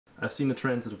I've seen the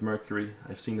transit of Mercury,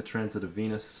 I've seen the transit of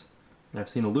Venus, I've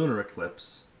seen a lunar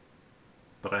eclipse,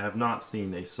 but I have not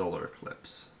seen a solar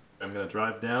eclipse. I'm gonna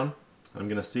drive down, I'm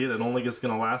gonna see it. It only is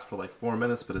gonna last for like 4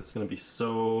 minutes, but it's gonna be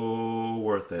so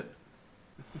worth it.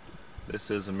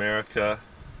 This is America.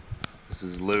 This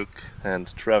is Luke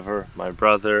and Trevor, my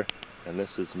brother, and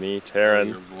this is me, Taryn.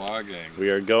 You're vlogging. We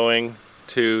are going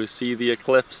to see the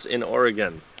eclipse in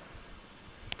Oregon,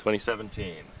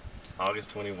 2017, August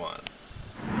 21.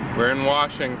 We're in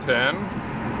Washington.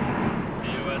 The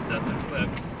USS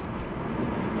Eclipse.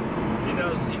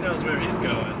 He knows where he's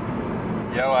going.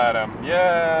 Yell at him.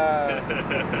 Yeah!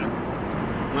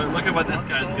 Look at what this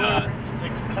guy's got.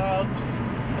 6 tubs,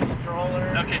 a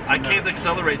stroller. Okay, I can't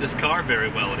accelerate this car very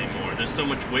well anymore. There's so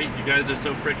much weight. You guys are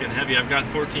so freaking heavy. I've got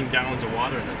 14 gallons of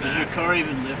water in the back. Does your car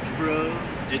even lift, bro?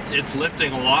 It's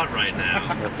lifting a lot right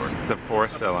now. It's a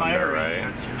 4-cylinder,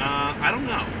 right? I don't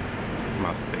know.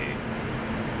 Must be.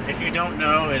 If you don't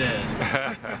know, it is.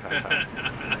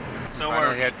 So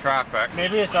Finally hit traffic.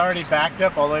 Maybe it's already backed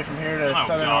up all the way from here to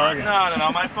Southern Oregon. No,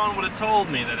 my phone would have told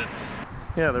me that it's...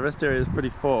 Yeah, the rest area is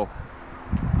pretty full.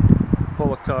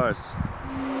 Full of cars.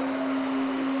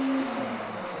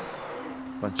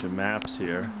 Bunch of maps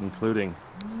here, including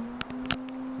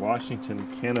Washington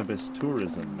cannabis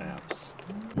tourism maps.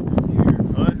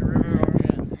 Hood River,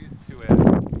 Oregon. Used to it.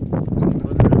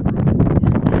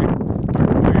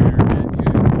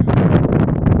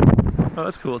 Oh,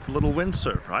 that's cool. It's a little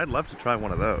windsurfer. I'd love to try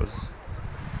one of those.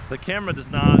 The camera does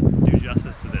not do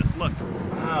justice to this. Look.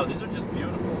 Wow, these are just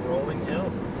beautiful rolling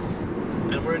hills.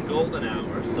 And we're in golden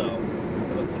hour, so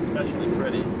it looks especially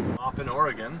pretty. Up in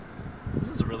Oregon, this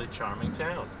is a really charming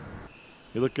town.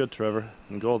 You look good, Trevor,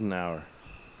 in golden hour.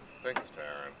 Thanks,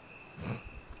 Taryn.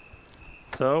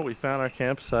 So, we found our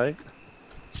campsite.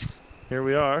 Here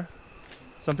we are.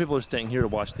 Some people are staying here to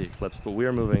watch the eclipse, but we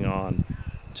are moving on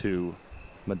to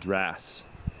Madras,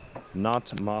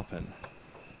 not Maupin.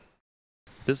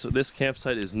 This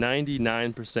campsite is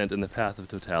 99% in the path of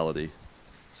totality.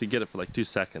 So you get it for like 2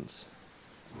 seconds.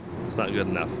 It's not good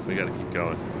enough. We gotta keep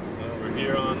going. We're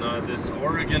here on this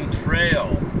Oregon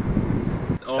Trail.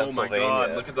 Oh my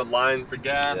God, look at the line for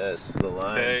gas. Yes, the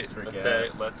lines for gas. Okay,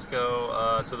 let's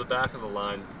go to the back of the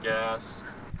line for gas.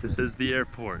 This is the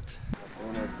airport.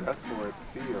 In a desolate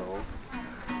field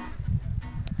in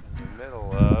the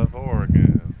middle of Oregon.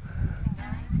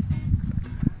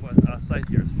 What site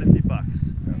here is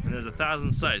 $50, and there's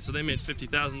 1,000 sites, so they made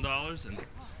 $50,000, and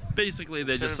basically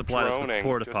they just supplied us with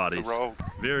porta potties.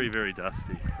 Very, very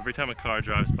dusty. Every time a car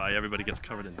drives by, everybody gets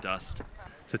covered in dust.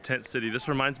 It's a tent city. This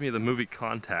reminds me of the movie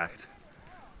Contact,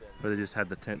 where they just had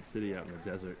the tent city out in the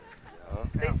desert.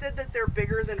 They said that they're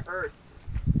bigger than Earth,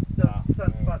 those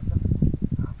sunspots.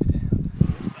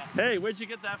 Hey, where'd you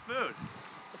get that food?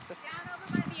 Down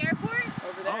over by the airport?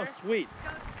 Over there. Oh, sweet.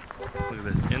 Look at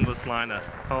this endless line of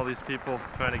all these people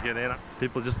trying to get in.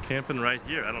 People just camping right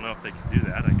here. I don't know if they can do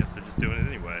that. I guess they're just doing it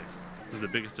anyway. This is the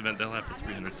biggest event they'll have for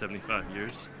 375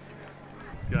 years.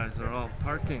 These guys are all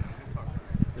parking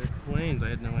their planes. I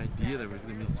had no idea there were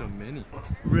going to be so many.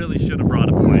 Really should have brought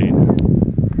a plane.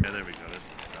 Yeah, there we go. There's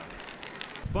some stuff.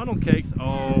 Funnel cakes.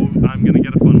 Oh, I'm going to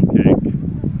get a funnel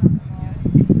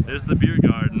cake. There's the beer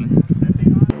garden.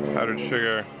 Powdered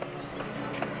sugar.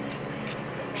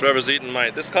 Trevor's eating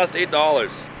mine. This cost $8.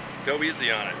 Go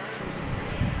easy on it.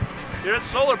 You're at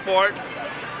Solarport.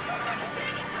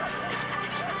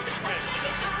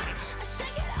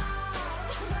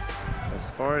 As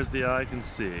far as the eye can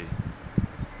see,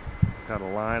 got a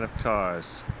line of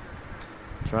cars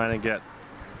trying to get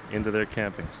into their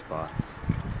camping spots.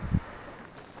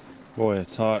 Boy,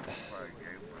 it's hot.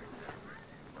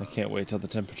 I can't wait till the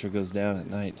temperature goes down at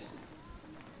night.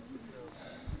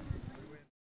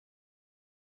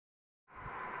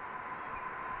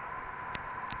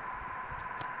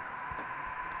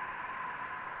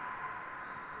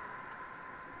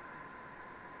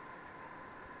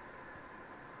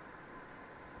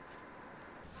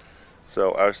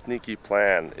 So our sneaky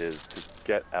plan is to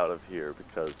get out of here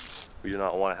because we do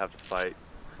not want to have to fight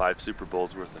 5 Super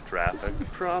Bowls worth of traffic. The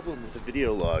problem with a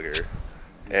video logger.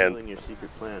 And Revealing your secret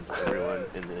plan to everyone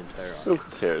in the entire who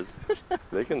office. cares?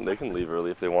 They can leave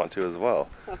early if they want to as well.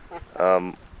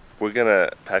 We're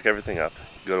gonna pack everything up,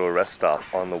 go to a rest stop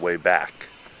on the way back,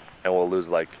 and we'll lose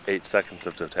like 8 seconds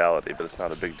of totality, but it's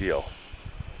not a big deal.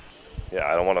 Yeah,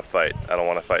 I don't want to fight. I don't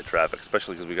want to fight traffic,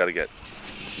 especially because we got to get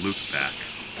Luke back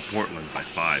to Portland by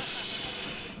 5.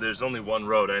 There's only one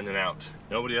road in and out.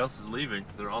 Nobody else is leaving.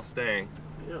 They're all staying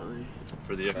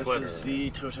for the eclipse. This is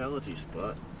the totality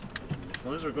spot. As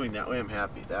long as we're going that way, I'm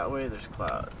happy. That way, there's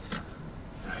clouds.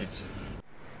 Right.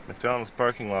 McDonald's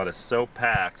parking lot is so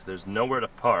packed, there's nowhere to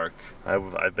park.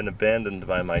 I've been abandoned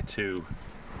by my two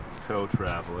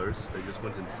co-travelers. They just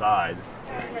went inside.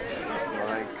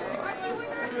 My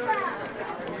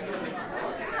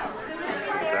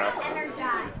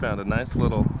God. We found a nice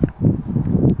little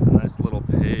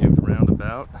paved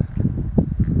roundabout.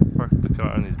 Parked the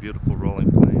car on these beautiful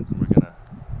rolling plains, and we're gonna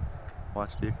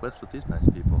watch the eclipse with these nice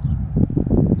people.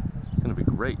 It's gonna be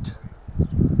great.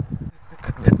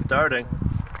 It's starting.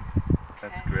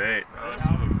 That's great.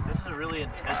 This is a really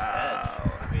intense edge.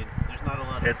 I mean, there's not a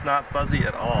lot of... It's not fuzzy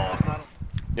at all.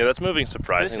 Yeah, that's moving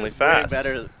surprisingly this is fast. Way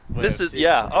better This is,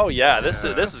 yeah, oh yeah, this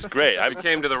is great. We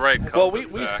came to the right Well, we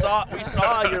cul-de-sac.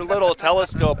 saw your little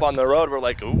telescope on the road. We're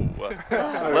like, ooh,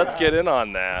 let's get in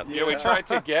on that. Yeah, we tried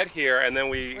to get here, and then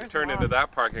we turned into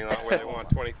that parking lot where they want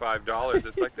 $25.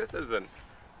 It's like, this isn't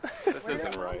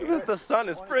right. The sun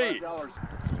is free. We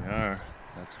are.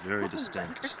 That's very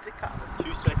distinct.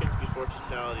 2 seconds before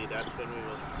totality, that's when we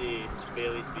will see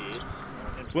Bailey's beads.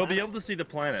 We'll be able to see the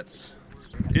planets.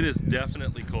 It is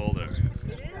definitely colder.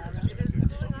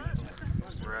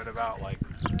 We're at about like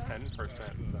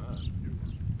 10% sun.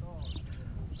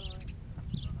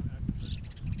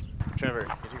 Trevor,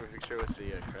 can you take a picture with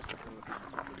the crescent moon?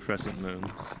 Crescent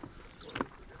moons.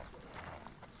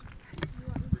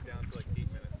 We're down to like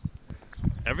 8 minutes.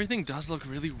 Everything does look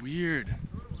really weird.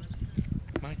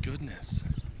 My goodness.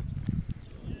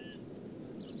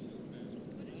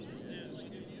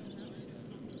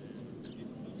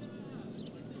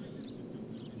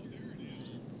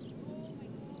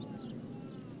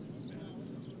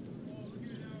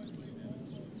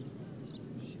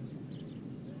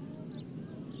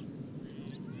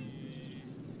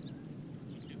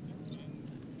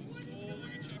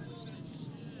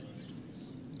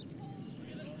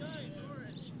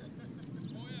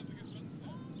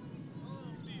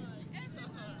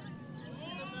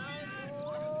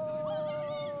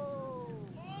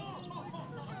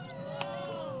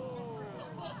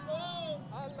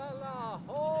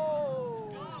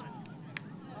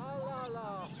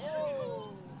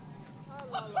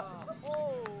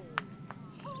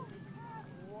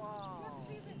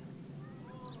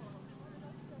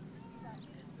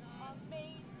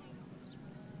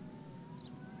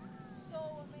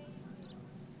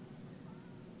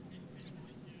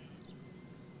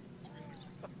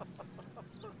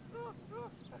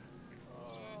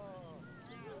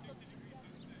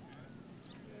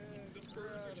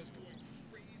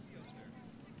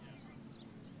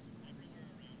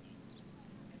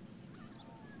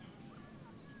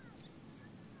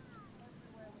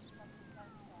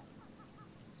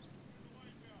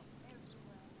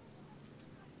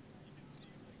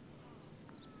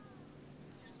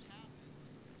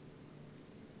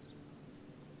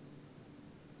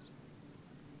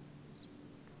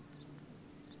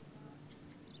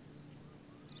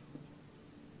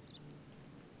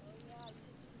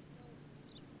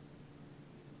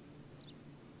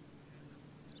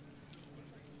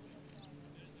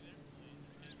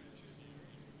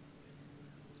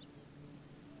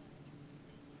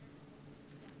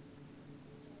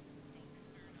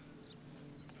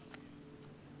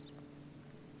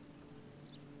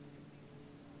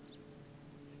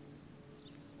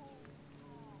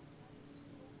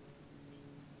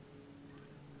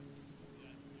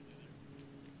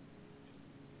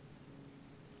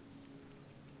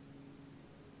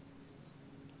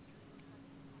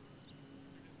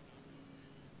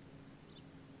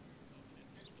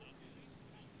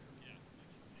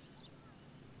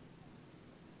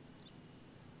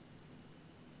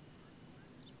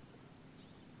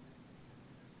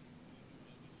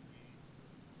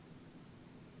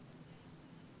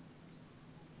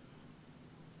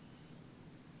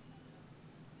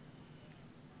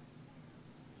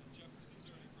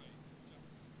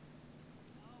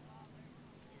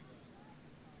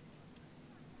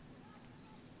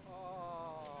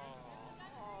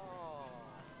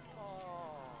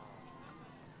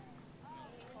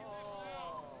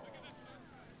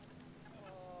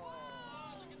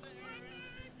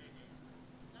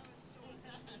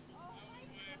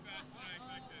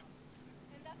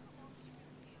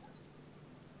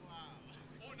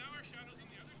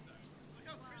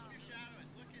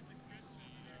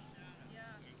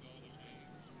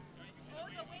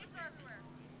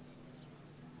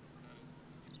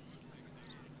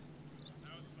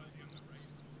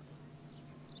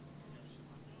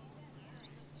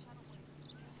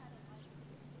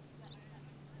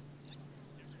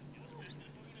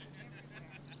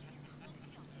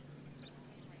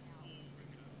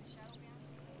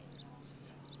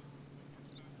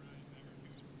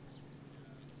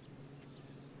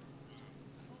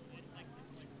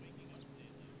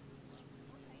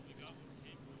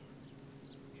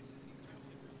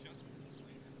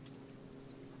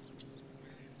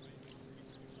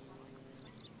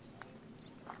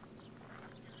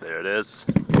 it is. I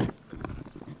can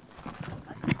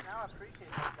now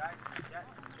appreciate that guys can jet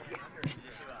stay under 2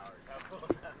 hours.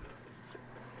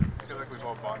 I feel like we've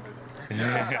all bonded.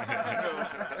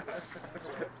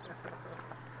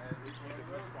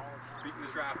 Beating the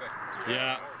traffic.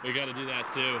 Yeah, we got to do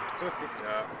that too.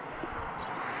 Yeah.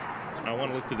 I want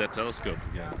to look through that telescope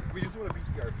again. We just want to beat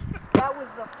the RV. That was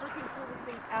the freaking coolest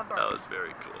thing ever. That was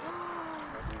very cool.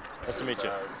 Nice to meet you.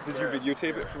 Did you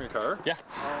videotape it from your car? Yeah.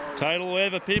 Tidal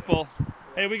wave of people.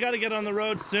 Hey, we got to get on the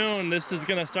road soon. This is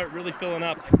going to start really filling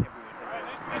up.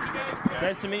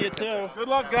 Nice to meet you too. Good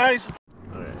luck, guys.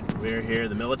 Alright, we're here.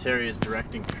 The military is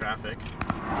directing traffic.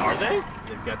 Are they?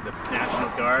 They've got the National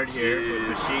Guard here with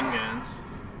machine guns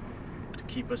to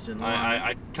keep us in line.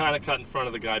 I kind of cut in front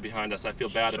of the guy behind us. I feel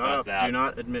bad Shut about up. that. Do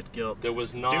not admit guilt. There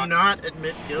was not. Do not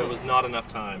admit There guilt. was not enough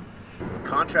time. The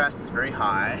contrast is very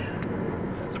high.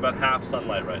 It's about half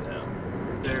sunlight right now.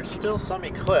 There's still some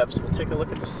eclipse. We'll take a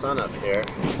look at the sun up here.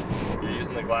 You're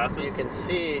using the glasses? You can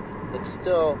see it's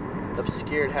still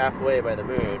obscured halfway by the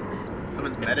moon.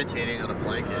 Someone's meditating on a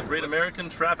blanket. Great American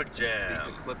traffic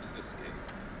jam. Eclipse escape.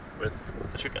 With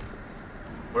the chicken.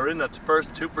 We're in the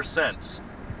first 2%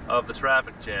 of the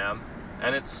traffic jam,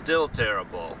 and it's still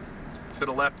terrible. Should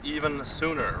have left even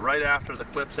sooner, right after the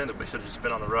eclipse ended. We should have just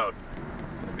been on the road.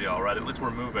 It'll be all right. At least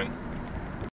we're moving.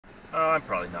 I'm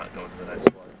probably not going to the next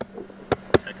one.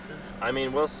 Texas. I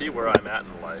mean, we'll see where I'm at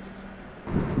in life.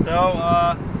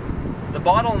 So, the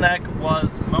bottleneck was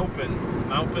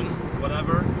Mopin,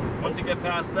 whatever. Once you get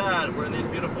past that, we're in these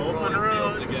beautiful Open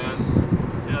rolling fields roads.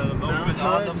 again. Yeah, the Mopin,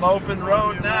 on the Mopin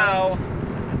road now.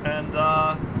 And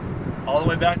all the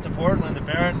way back to Portland,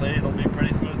 apparently, it'll be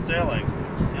pretty smooth sailing.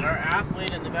 And our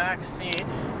athlete in the back seat.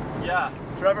 Yeah,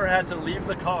 Trevor had to leave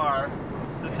the car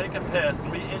to take a piss.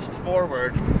 We inched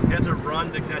forward. We had to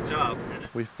run to catch up.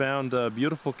 We found a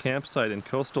beautiful campsite in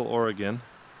coastal Oregon.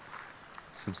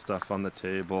 Some stuff on the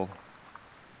table.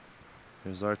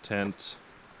 Here's our tent.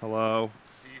 Hello.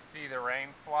 Do you see the rain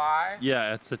fly?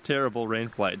 Yeah, it's a terrible rain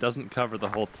fly. It doesn't cover the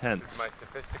whole tent. This is my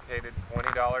sophisticated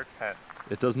 $20 tent.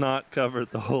 It does not cover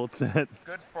the whole tent.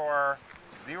 Good for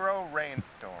 0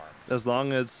 rainstorm. As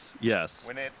long as, yes,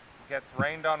 When it gets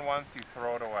rained on once, you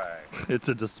throw it away. it's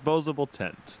a disposable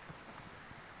tent.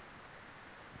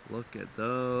 Look at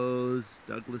those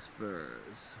Douglas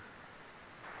firs.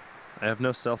 I have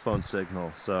no cell phone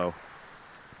signal, so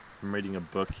I'm reading a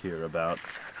book here about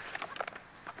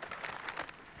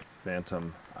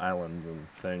Phantom Island and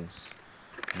things.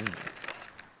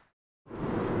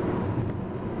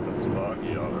 That's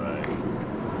foggy, all right.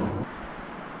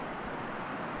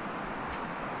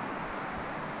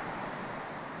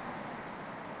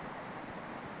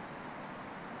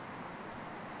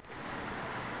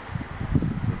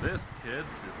 So this,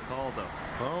 kids, is called a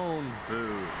phone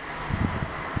booth.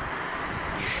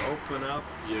 You open up,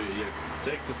 you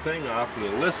take the thing off and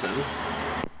you listen.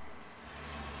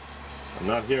 I'm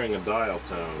not hearing a dial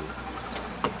tone.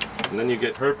 And then you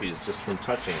get herpes just from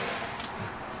touching it.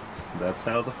 That's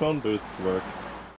how the phone booths worked.